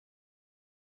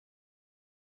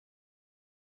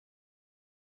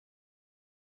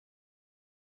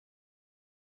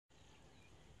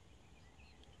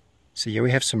So here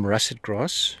we have some russet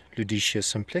grass, Ludetia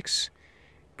simplex,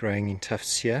 growing in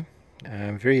tufts here.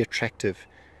 Very attractive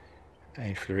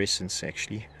inflorescence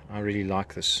actually. I really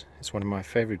like this. It's one of my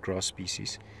favorite grass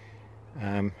species.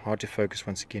 Hard to focus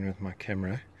once again with my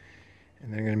camera.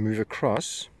 And then I'm going to move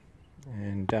across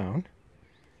and down.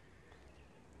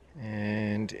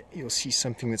 And you'll see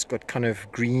something that's got kind of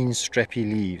green strappy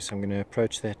leaves. I'm going to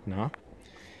approach that now.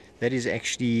 That is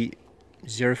actually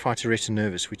Xerophyta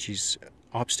retinervis, which is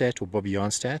Arpstat or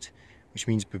Bobbejaanstadt, which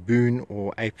means baboon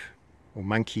or ape or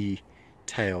monkey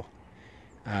tail.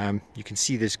 You can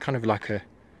see there's kind of like a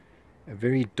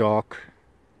very dark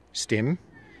stem,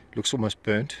 looks almost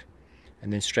burnt,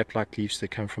 and then strap-like leaves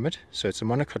that come from it. So it's a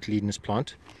monocotyledonous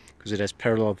plant because it has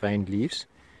parallel veined leaves.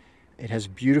 It has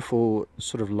beautiful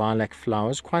sort of lilac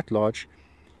flowers, quite large,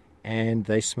 and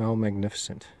they smell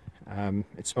magnificent.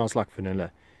 It smells like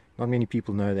vanilla. Not many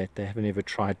people know that. They haven't ever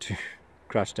tried to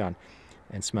crouch down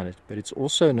and smell it. But it's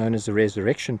also known as the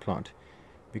resurrection plant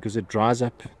because it dries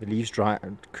up, the leaves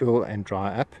curl and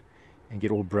dry up and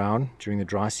get all brown during the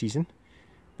dry season.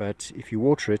 But if you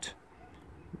water it,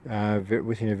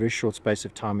 within a very short space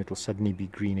of time, it will suddenly be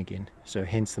green again. So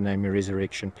hence the name, a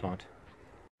resurrection plant.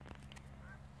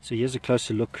 So here's a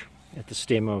closer look at the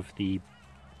stem of the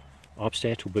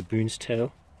Arpstat or baboon's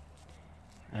tail,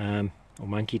 or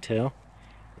monkey tail.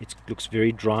 It looks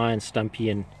very dry and stumpy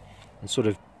and sort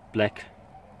of black,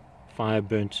 fire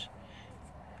burnt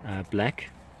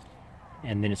black,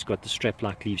 and then it's got the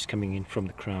strap-like leaves coming in from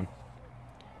the crown.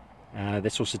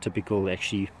 That's also typical,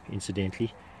 actually,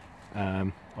 incidentally,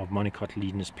 of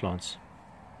monocotyledonous plants.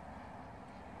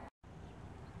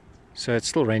 So it's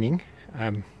still raining.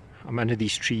 I'm under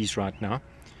these trees right now.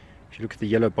 If you look at the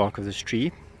yellow bark of this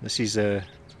tree, this is a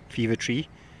fever tree,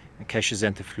 Acacia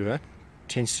xanthiflua. It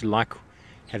tends to like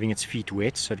having its feet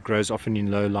wet, so it grows often in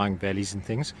low-lying valleys and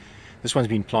things. This one's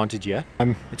been planted here.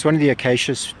 It's one of the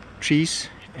acacia trees,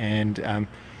 and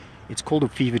it's called a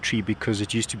fever tree because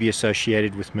it used to be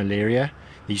associated with malaria.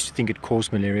 They used to think it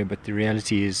caused malaria, but the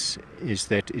reality is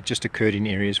that it just occurred in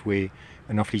areas where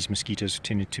Anopheles mosquitoes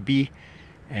tended to be,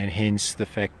 and hence the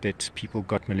fact that people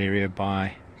got malaria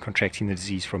by contracting the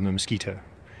disease from the mosquito,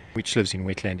 which lives in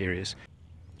wetland areas.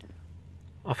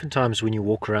 Oftentimes when you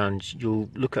walk around, you'll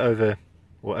look over,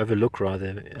 or overlook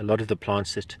rather, a lot of the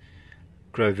plants that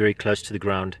grow very close to the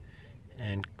ground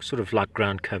and sort of like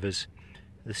ground covers.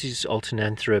 This is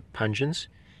Alternanthera pungens,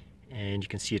 and you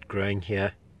can see it growing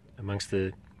here amongst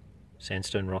the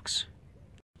sandstone rocks.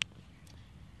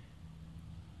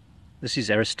 This is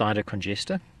Aristida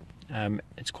congesta.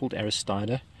 It's called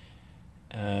Aristida,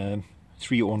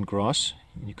 three-awned grass,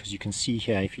 because you can see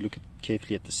here, if you look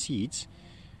carefully at the seeds,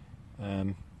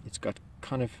 it's got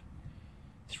kind of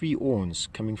three awns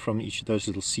coming from each of those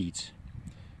little seeds.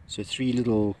 So three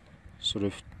little sort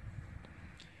of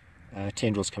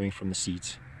tendrils coming from the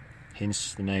seeds,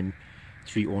 hence the name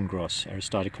three-awned grass,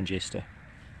 Aristida congesta.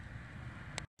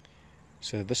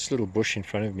 So this little bush in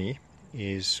front of me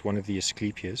is one of the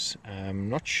Asclepias. I'm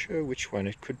not sure which one.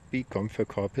 It could be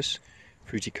Gomphocarpus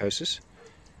fruticosus.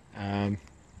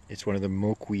 It's one of the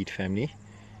milkweed family,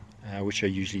 which are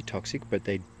usually toxic, but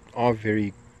they are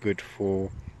very good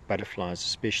for butterflies,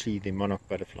 especially the monarch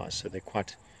butterflies, so they're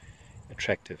quite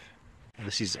attractive.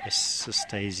 This is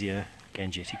Acistasia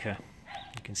gangetica.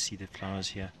 You can see the flowers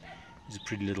here. These are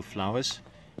pretty little flowers,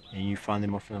 and you find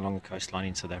them often along the coastline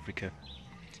in South Africa.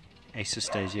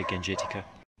 Acistasia gangetica.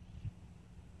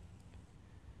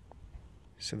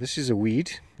 So this is a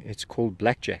weed. It's called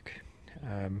blackjack,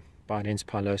 Bidens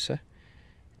pilosa,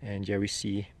 and here we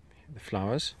see the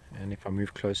flowers. And if I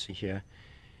move closer here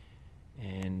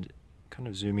and kind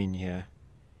of zoom in here,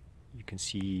 you can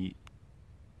see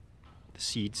the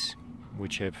seeds,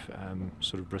 which have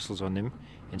sort of bristles on them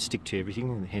and stick to everything,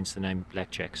 and hence the name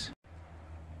blackjacks.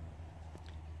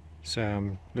 So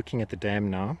I'm looking at the dam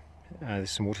now.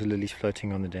 There's some water lilies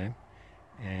floating on the dam,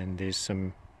 and there's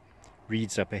some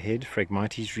reeds up ahead,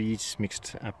 Phragmites reeds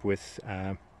mixed up with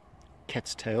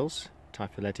cat's tails,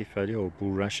 Typholatifolia, or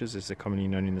bulrushes as they're commonly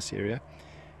known in this area.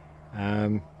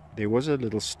 There was a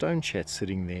little stone chat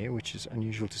sitting there, which is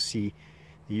unusual to see.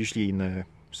 They're usually in the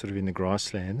sort of in the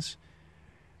grasslands,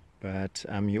 but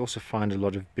you also find a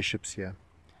lot of bishops here,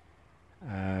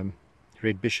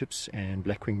 red bishops and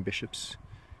black-winged bishops,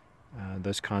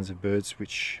 those kinds of birds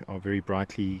which are very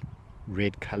brightly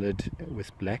red colored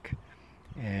with black,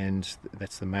 and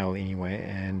that's the male anyway,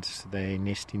 and they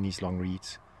nest in these long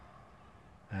reeds.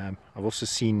 I've also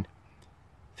seen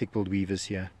thick-billed weavers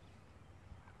here,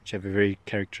 which have a very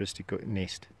characteristic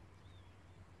nest.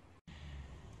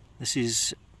 This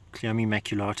is Cleome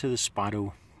maculata, the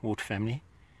spider wort family.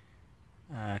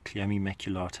 Cleome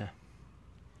maculata.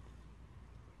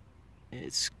 There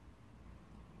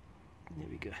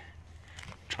we go.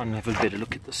 Try and have a better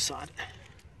look at this side.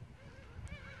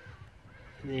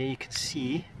 There you can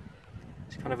see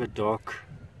it's kind of a dark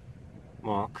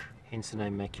mark, hence the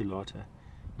name maculata,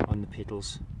 on the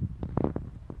petals.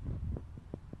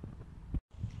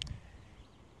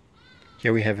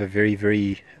 Here we have a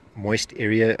very moist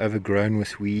area overgrown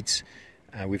with weeds.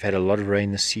 We've had a lot of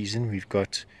rain this season. We've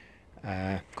got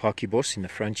Kakibos in the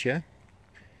front here,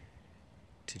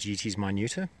 Tagetes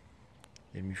minuta.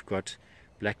 Then we've got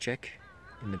blackjack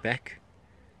in the back,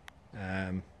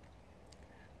 Barens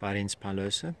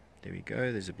pilosa. There we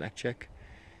go, there's a blackjack.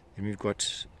 Then we've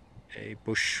got a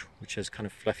bush which has kind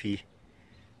of fluffy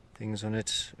things on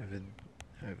it.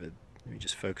 Let me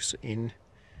just focus in.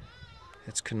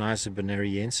 That's Coniza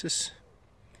bonariensis.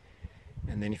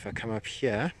 And then if I come up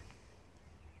here,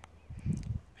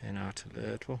 pan out a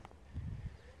little,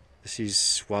 this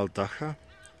is wild dacha,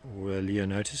 or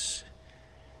Leonotis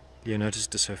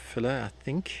Drosophila, I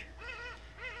think,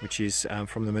 which is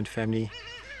from the mint family,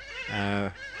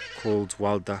 called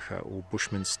wild dacha, or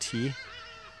bushman's tea,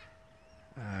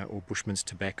 or bushman's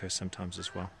tobacco sometimes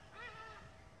as well.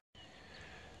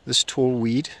 This tall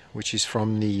weed, which is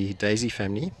from the daisy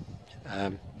family,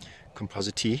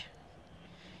 compositae,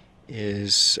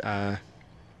 is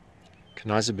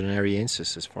Coniza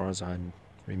bonariensis, as far as I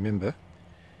remember.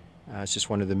 It's just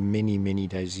one of the many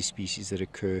daisy species that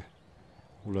occur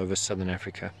all over southern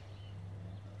Africa.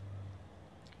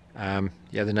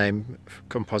 The other name,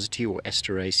 compositae or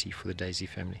Asteraceae for the daisy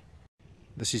family.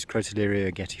 This is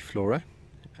Crotalaria agatiflora.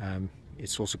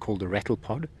 It's also called the rattle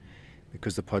pod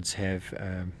because the pods have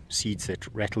seeds that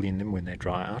rattle in them when they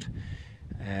dry out.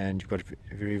 And you've got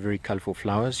very colourful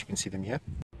flowers. You can see them here.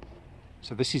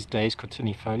 So this is Dais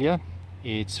cotynifolia.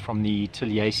 It's from the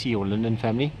Tiliaceae or linden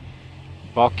family.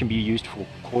 Bark can be used for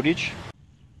cordage.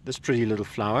 This pretty little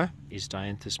flower is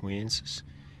Dianthus moensis.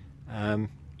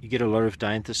 You get a lot of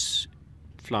Dianthus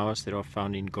flowers that are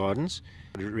found in gardens,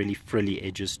 but really frilly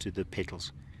edges to the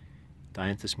petals.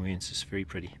 Dianthus moensis, very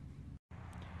pretty.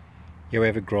 Here we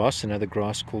have a grass, another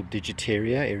grass called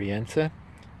Digitaria eriantha,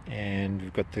 and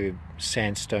we've got the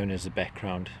sandstone as the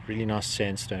background. Really nice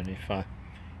sandstone. If I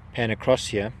pan across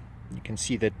here, you can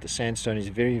see that the sandstone is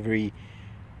very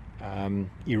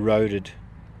eroded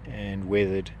and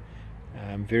weathered.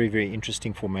 Very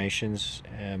interesting formations,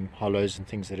 hollows and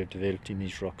things that have developed in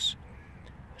these rocks.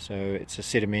 So it's a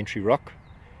sedimentary rock,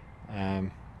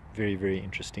 very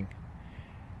interesting.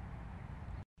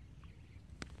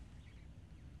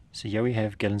 So here we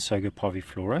have Galensoga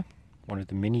parviflora, one of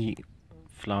the many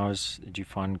flowers that you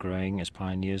find growing as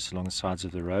pioneers along the sides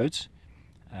of the roads.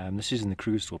 This is in the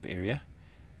Krugersdorp area,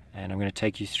 and I'm going to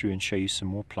take you through and show you some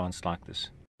more plants like this.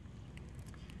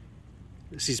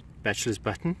 This is bachelor's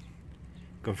button,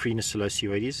 Gomphrena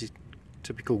solosioides, a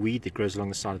typical weed that grows along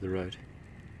the side of the road.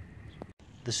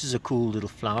 This is a cool little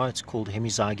flower. It's called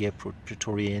Hemizygia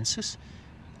praetoriensis.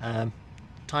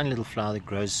 Tiny little flower that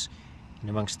grows in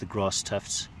amongst the grass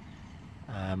tufts.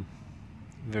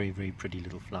 Very pretty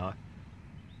little flower.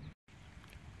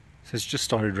 So it's just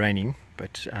started raining,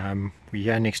 but we're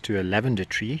here next to a lavender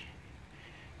tree,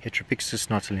 Heteropixis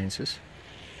natalensis,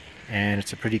 and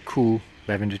it's a pretty cool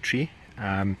lavender tree.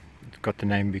 It's got the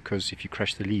name because if you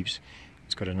crush the leaves,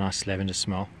 it's got a nice lavender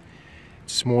smell.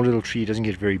 It's a small little tree, doesn't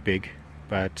get very big,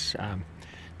 but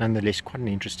nonetheless quite an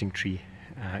interesting tree,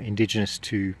 indigenous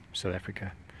to South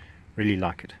Africa. Really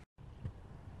like it.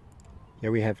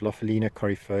 Here we have Lophelina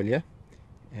corypholia,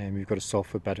 and we've got a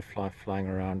sulphur butterfly flying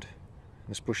around.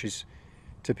 This bush is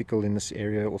typical in this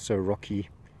area, also rocky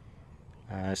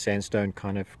sandstone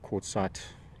kind of quartzite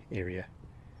area.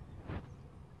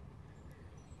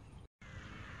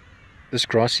 This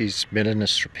grass is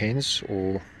Melanus repens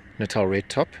or Natal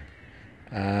redtop.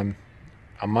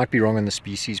 I might be wrong on the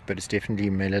species, but it's definitely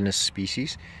Melanus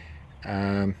species.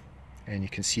 And you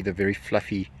can see the very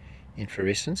fluffy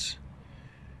inflorescence.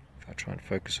 If I try and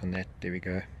focus on that, there we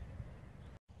go.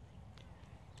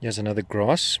 Here's another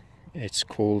grass. It's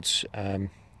called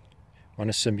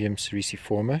Monosymbium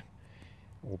cericiforme,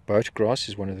 or boat grass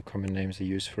is one of the common names they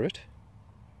use for it.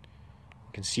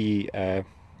 You can see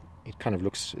it kind of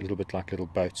looks a little bit like little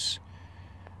boats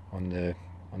on the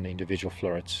individual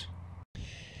florets.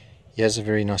 Here's a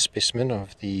very nice specimen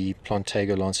of the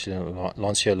Plantago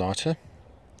lanceolata.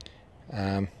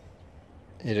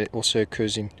 It also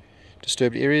occurs in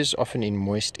disturbed areas, often in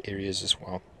moist areas as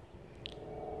well.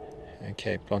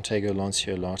 Okay, Plantago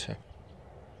lanceolata.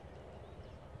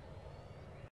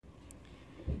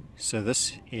 So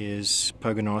this is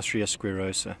Pogonatria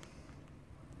squarosa.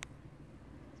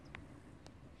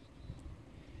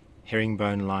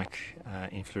 Herringbone-like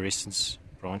inflorescence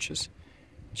branches.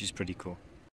 which is pretty cool.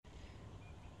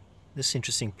 This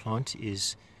interesting plant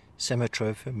is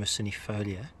Samotropha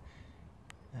mycinifolia.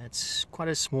 It's quite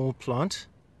a small plant,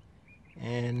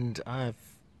 and I've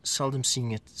seldom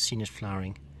seen it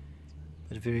flowering,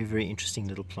 but a very, very interesting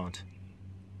little plant.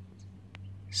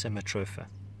 Samotropha.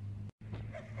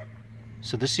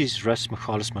 So this is Rus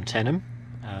Magalis montanum,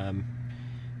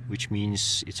 which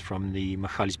means it's from the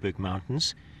Magaliesberg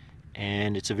Mountains,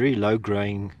 and it's a very low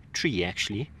growing tree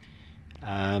actually,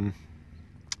 and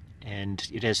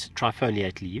it has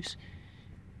trifoliate leaves,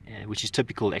 which is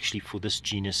typical actually for this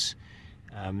genus.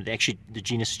 The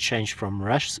genus changed from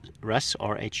Rus,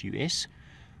 R-H-U-S,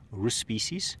 Rus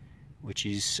species, which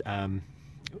is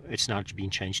it's now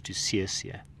been changed to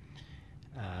Searsia.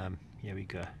 Here we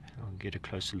go. I'll get a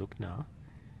closer look now.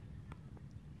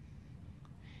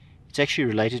 It's actually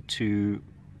related to,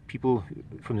 people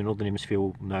from the Northern Hemisphere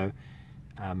will know,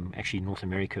 actually North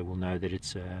America will know that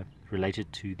it's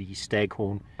related to the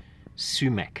staghorn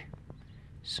sumac.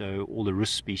 So all the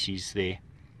Rus species there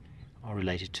are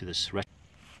related to this.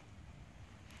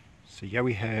 So here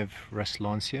we have Rus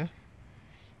lancea.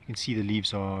 You can see the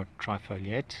leaves are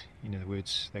trifoliate. In other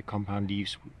words, they're compound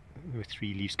leaves with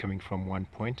 3 leaves coming from one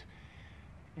point.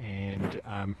 And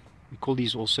we call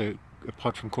these also,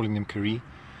 apart from calling them curry,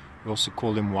 we also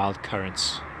call them wild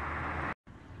currants.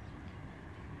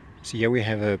 So here we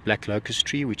have a black locust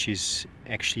tree, which is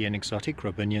actually an exotic,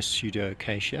 Robinia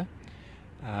pseudoacacia.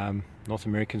 North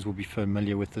Americans will be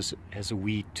familiar with this as a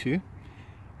weed too.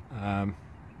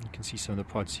 You can see some of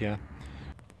the pods here.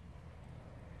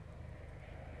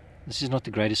 This is not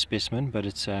the greatest specimen, but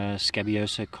it's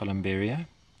Scabiosa columbaria.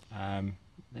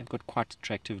 They've got quite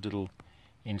attractive little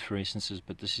inflorescences,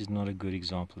 but this is not a good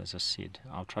example, as I said.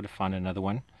 I'll try to find another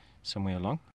one somewhere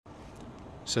along.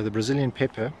 So the Brazilian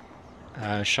pepper,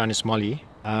 Shinus molly,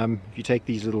 if you take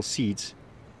these little seeds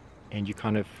and you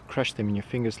kind of crush them in your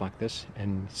fingers like this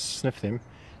and sniff them,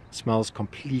 it smells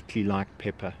completely like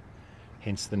pepper,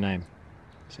 hence the name.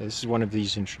 So this is one of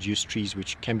these introduced trees,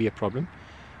 which can be a problem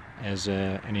as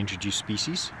an introduced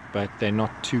species, but they're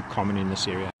not too common in this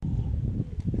area.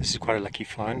 This is quite a lucky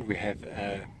find. We have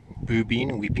a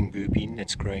boobeen, a weeping boobeen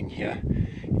that's growing here.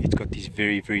 It's got these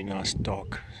very, very nice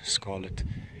dark scarlet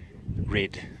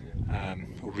red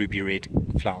or ruby red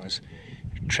flowers.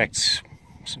 It attracts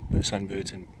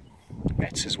sunbirds and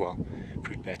bats as well,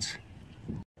 fruit bats.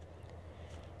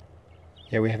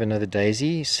 Here we have another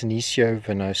daisy, Senecio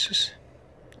venosus.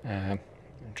 I'll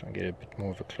try and get a bit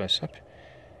more of a close-up.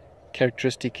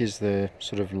 Characteristic is the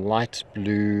sort of light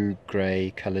blue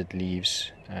grey coloured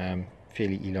leaves,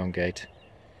 fairly elongate.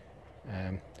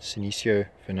 Senecio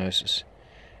venosus.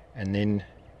 And then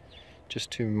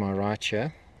just to my right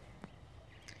here,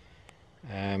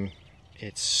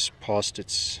 it's past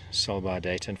its sell-by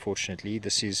date, unfortunately.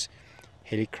 This is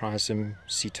Helichrysum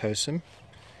setosum.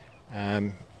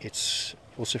 It's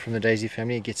also from the daisy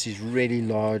family. It gets these really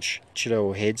large chilo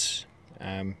or heads,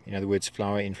 in other words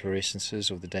flower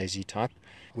inflorescences of the daisy type,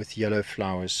 with yellow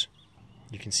flowers.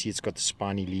 You can see it's got the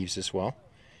spiny leaves as well.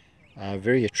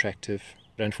 Very attractive,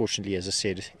 but unfortunately, as I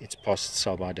said, it's past its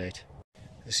sell-by date.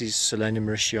 This is Solanum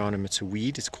mauritianum. It's a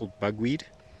weed. It's called bugweed.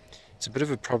 It's a bit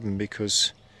of a problem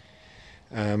because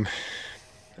a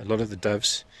lot of the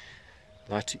doves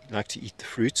like to eat the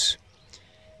fruits,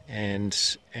 and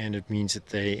it means that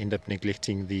they end up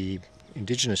neglecting the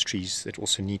indigenous trees that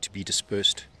also need to be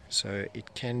dispersed. So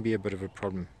it can be a bit of a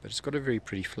problem, but it's got a very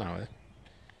pretty flower.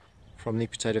 From the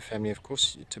potato family, of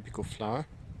course, a typical flower,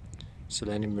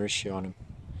 Solanum mauritianum.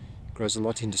 Grows a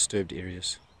lot in disturbed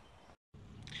areas.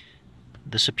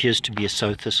 This appears to be a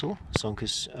sow thistle,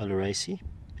 Sonchus oleracea.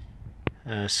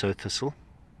 Sow thistle,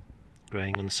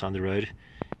 growing on the side of the road.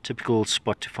 Typical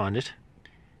spot to find it.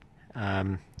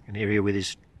 An area where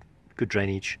there's good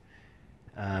drainage,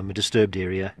 a disturbed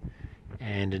area,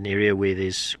 and an area where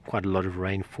there's quite a lot of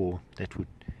rainfall that would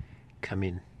come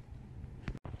in.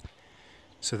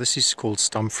 So this is called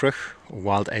Stammfrucht, or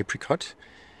wild apricot.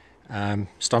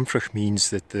 Stammfrucht means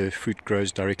that the fruit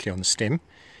grows directly on the stem,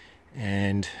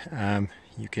 and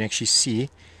you can actually see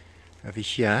over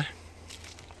here,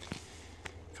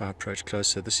 if I approach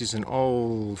closer, this is an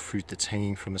old fruit that's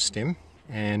hanging from a stem,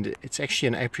 and it's actually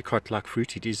an apricot-like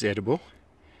fruit. It is edible.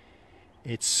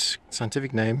 Its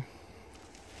scientific name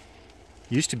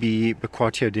used to be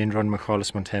Bequatiodendron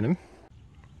Magalis montanum.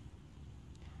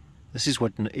 This is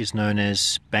what is known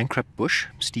as bankrupt bush,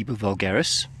 Stiba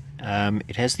vulgaris.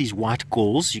 It has these white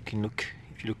galls. You can look,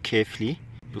 if you look carefully,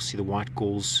 you'll see the white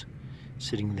galls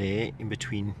sitting there in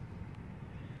between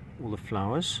all the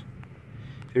flowers.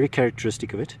 Very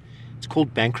characteristic of it. It's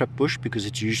called bankrupt bush because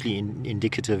it's usually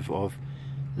indicative of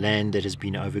land that has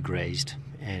been overgrazed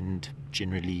and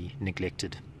generally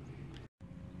neglected.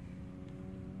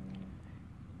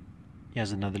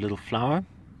 Here's another little flower.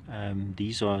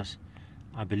 These are,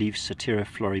 I believe, Satira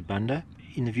floribunda.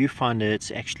 In the viewfinder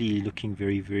it's actually looking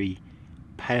very, very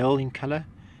pale in color.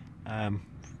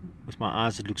 With my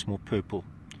eyes it looks more purple,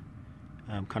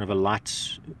 kind of a light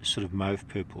sort of mauve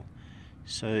purple.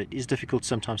 So it is difficult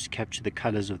sometimes to capture the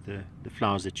colors of the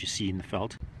flowers that you see in the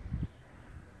veld.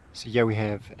 So here we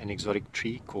have an exotic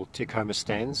tree called Tecoma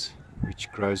stans,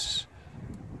 which grows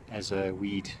as a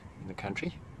weed in the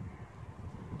country.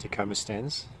 Tecoma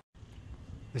stans.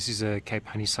 This is a Cape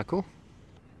honeysuckle,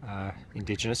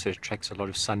 indigenous. It attracts a lot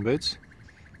of sunbirds.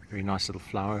 Very nice little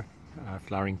flower,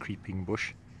 flowering creeping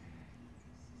bush.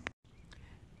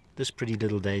 This pretty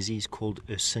little daisy is called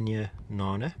Ursinia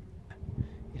nana.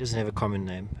 It doesn't have a common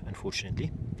name,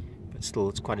 unfortunately, but still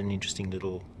it's quite an interesting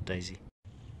little daisy.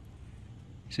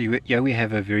 So here we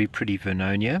have a very pretty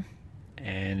Vernonia,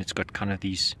 and it's got kind of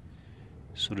these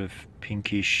sort of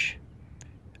pinkish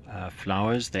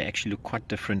flowers. They actually look quite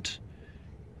different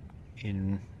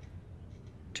to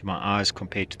my eyes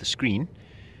compared to the screen.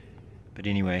 But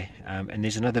anyway, and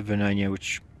there's another Vernonia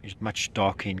which is much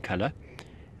darker in color.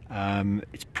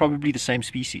 It's probably the same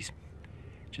species,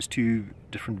 just two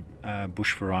different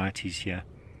bush varieties here.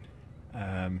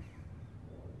 But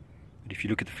if you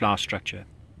look at the flower structure,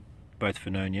 both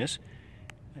Vernonias,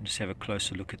 and just have a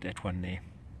closer look at that one there,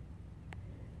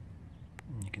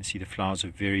 and you can see the flowers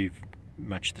are very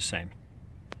much the same.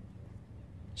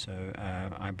 So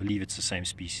I believe it's the same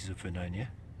species of Vernonia.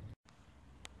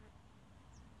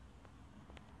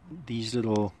 These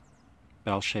little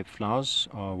bell-shaped flowers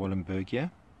are Wallenbergia.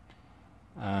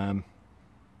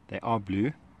 They are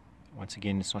blue. Once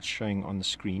again, it's not showing on the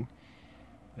screen,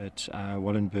 but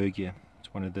Wallenbergia,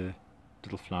 it's one of the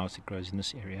little flowers that grows in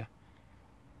this area.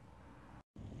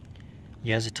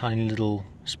 Here's a tiny little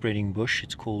spreading bush.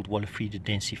 It's called Wallifrida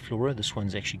densiflora. This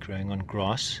one's actually growing on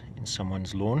grass in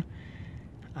someone's lawn.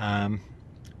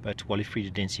 But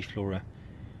Wallifrida densiflora,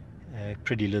 a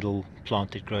pretty little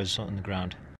plant that grows on the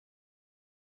ground.